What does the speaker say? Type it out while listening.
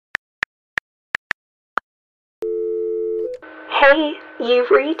Hey, you've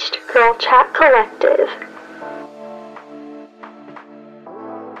reached Girl Chat Collective.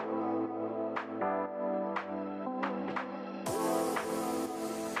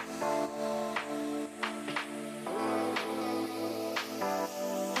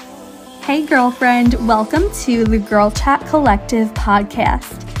 Hey girlfriend, welcome to the Girl Chat Collective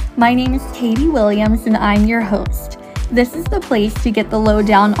podcast. My name is Katie Williams and I'm your host. This is the place to get the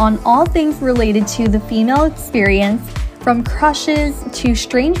lowdown on all things related to the female experience, from crushes to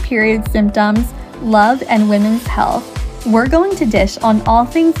strange period symptoms, love, and women's health. We're going to dish on all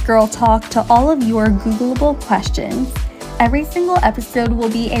things girl talk to all of your Googleable questions. Every single episode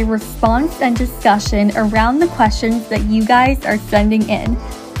will be a response and discussion around the questions that you guys are sending in.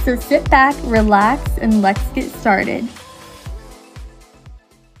 So sit back, relax, and let's get started.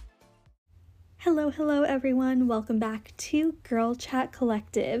 Hello everyone. Welcome back to Girl Chat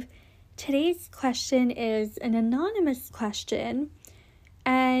Collective. Today's question is an anonymous question,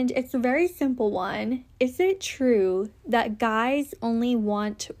 and it's a very simple one. Is it true that guys only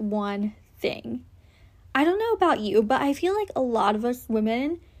want one thing? I don't know about you, but I feel like a lot of us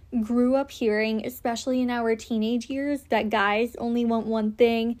women grew up hearing, especially in our teenage years, that guys only want one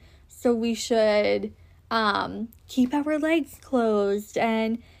thing, so we should keep our legs closed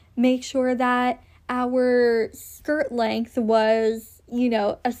and make sure that our skirt length was,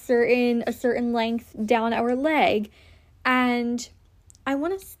 a certain length down our leg. And I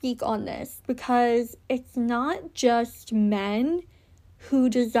want to speak on this because it's not just men who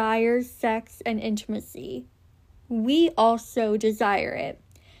desire sex and intimacy. We also desire it.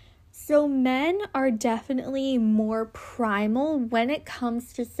 So men are definitely more primal when it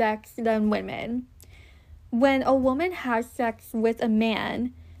comes to sex than women. When a woman has sex with a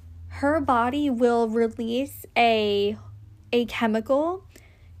man, her body will release a chemical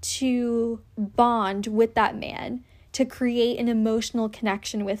to bond with that man, to create an emotional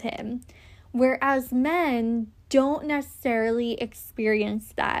connection with him. Whereas men don't necessarily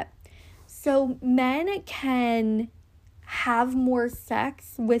experience that. So men can have more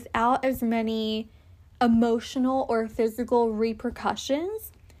sex without as many emotional or physical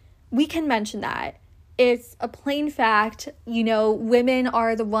repercussions. We can mention that. It's a plain fact, women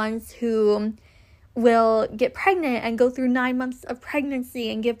are the ones who will get pregnant and go through 9 months of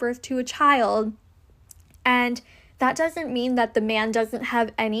pregnancy and give birth to a child. And that doesn't mean that the man doesn't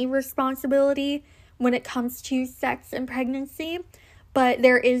have any responsibility when it comes to sex and pregnancy, but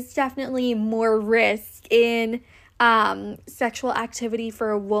there is definitely more risk in sexual activity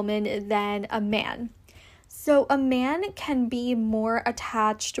for a woman than a man. So a man can be more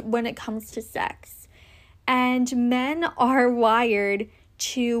attached when it comes to sex. And men are wired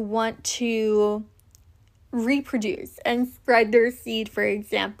to want to reproduce and spread their seed, for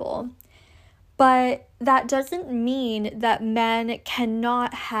example. But that doesn't mean that men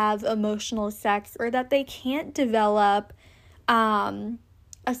cannot have emotional sex or that they can't develop a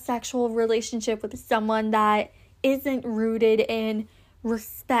sexual relationship with someone that isn't rooted in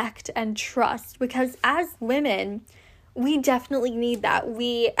respect and trust. Because as women, we definitely need that.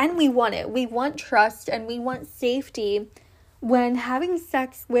 We want it. We want trust and we want safety when having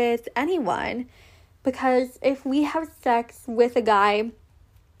sex with anyone. Because if we have sex with a guy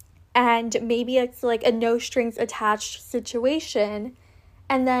and maybe it's like a no strings attached situation,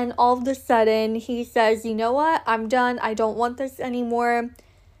 and then all of a sudden he says, you know what, I'm done, I don't want this anymore.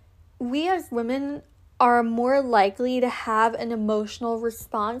 We as women are more likely to have an emotional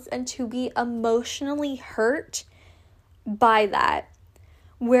response and to be emotionally hurt by that.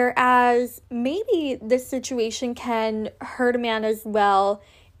 Whereas maybe this situation can hurt a man as well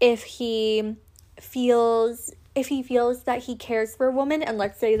if he feels that he cares for a woman, and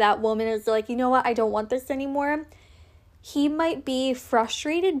let's say that woman is like, you know what, I don't want this anymore. He might be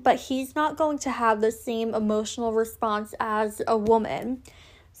frustrated, but he's not going to have the same emotional response as a woman.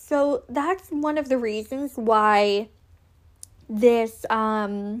 So that's one of the reasons why this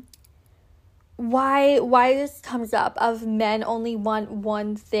why this comes up of men only want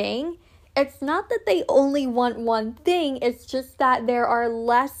one thing. It's not that they only want one thing, it's just that there are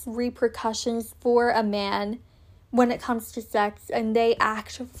less repercussions for a man when it comes to sex, and they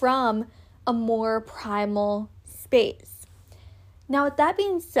act from a more primal space. Now, with that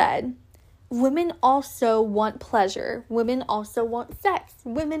being said, women also want pleasure. Women also want sex.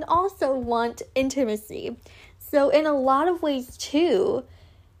 Women also want intimacy. So in a lot of ways too,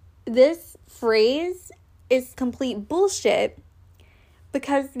 this phrase is complete bullshit,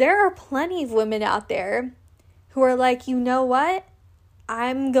 because there are plenty of women out there who are like, you know what?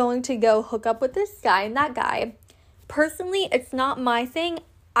 I'm going to go hook up with this guy and that guy. Personally, it's not my thing.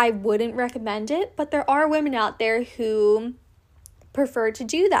 I wouldn't recommend it, but there are women out there who prefer to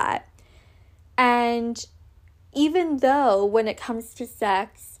do that. And even though when it comes to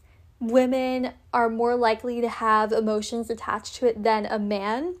sex, women are more likely to have emotions attached to it than a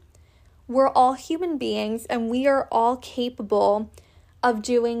man, we're all human beings and we are all capable of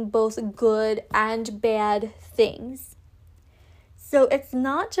doing both good and bad things. So it's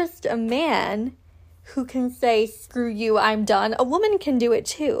not just a man who can say, screw you, I'm done. A woman can do it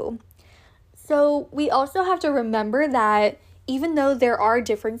too. So we also have to remember that even though there are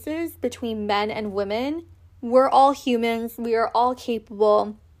differences between men and women, we're all humans. We are all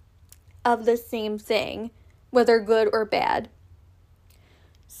capable of the same thing, whether good or bad.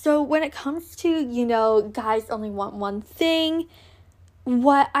 So when it comes to, guys only want one thing,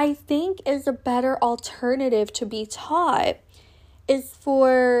 what I think is a better alternative to be taught is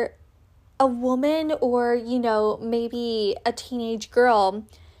for a woman or, maybe a teenage girl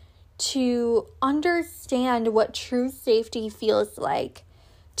to understand what true safety feels like,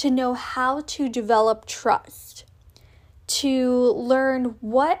 to know how to develop trust, to learn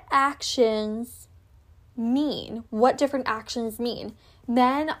what actions mean, what different actions mean.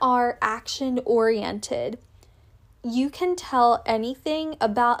 Men are action-oriented. You can tell anything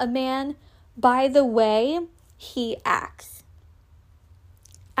about a man by the way he acts.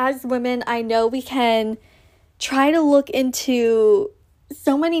 As women, I know we can try to look into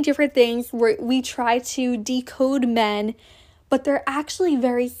so many different things where we try to decode men, but they're actually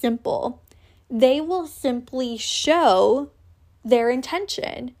very simple. They will simply show their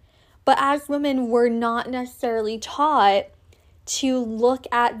intention. But as women, we're not necessarily taught to look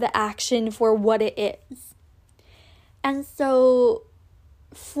at the action for what it is. And so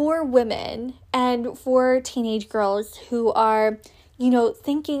for women and for teenage girls who are,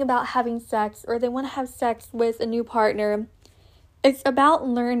 thinking about having sex or they want to have sex with a new partner, it's about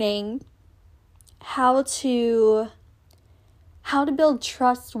learning how to build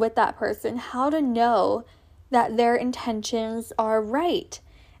trust with that person, how to know that their intentions are right,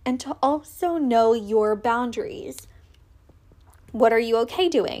 and to also know your boundaries. What are you okay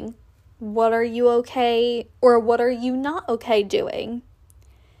doing? What are you okay or what are you not okay doing?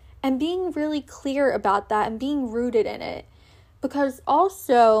 And being really clear about that and being rooted in it. Because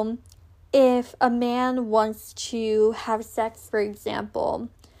also, if a man wants to have sex, for example,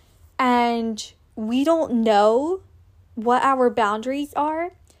 and we don't know what our boundaries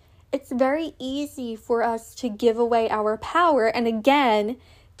are, it's very easy for us to give away our power and again,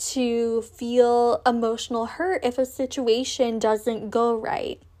 to feel emotional hurt if a situation doesn't go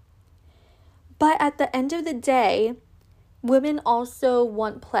right. But at the end of the day, women also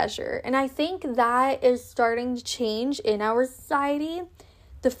want pleasure. And I think that is starting to change in our society.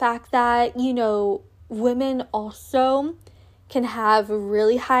 The fact that, women also can have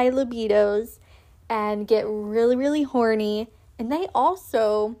really high libidos and get really, really horny. And they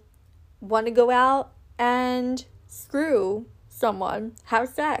also want to go out and screw someone, have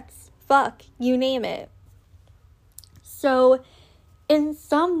sex, fuck, you name it. So in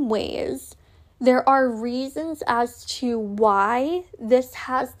some ways, there are reasons as to why this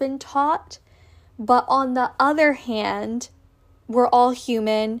has been taught, but on the other hand, we're all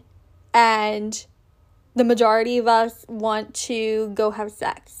human and the majority of us want to go have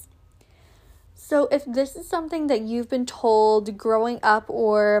sex. So if this is something that you've been told growing up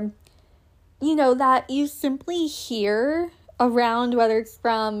or, that you simply hear around, whether it's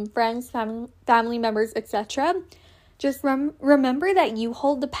from friends, family members, etc., just remember that you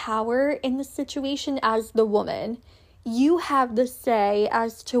hold the power in the situation as the woman. You have the say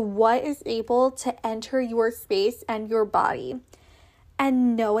as to what is able to enter your space and your body.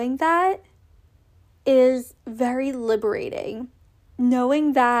 And knowing that is very liberating.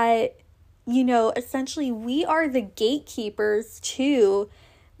 Knowing that, essentially we are the gatekeepers to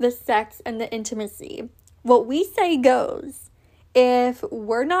the sex and the intimacy. What we say goes. If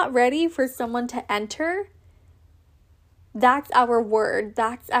we're not ready for someone to enter, that's our word,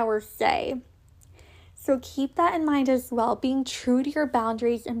 that's our say. So keep that in mind as well, being true to your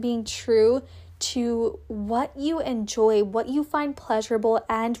boundaries and being true to what you enjoy, what you find pleasurable,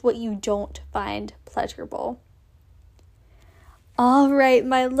 and what you don't find pleasurable. All right,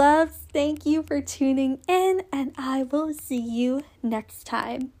 my loves, thank you for tuning in, and I will see you next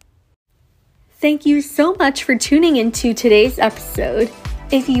time. Thank you so much for tuning into today's episode.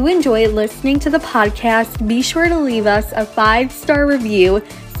 If you enjoy listening to the podcast, be sure to leave us a 5-star review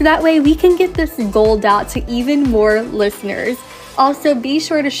so that way we can get this gold out to even more listeners. Also, be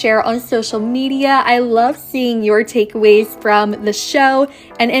sure to share on social media. I love seeing your takeaways from the show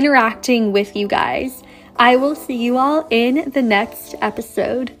and interacting with you guys. I will see you all in the next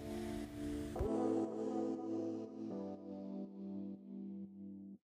episode.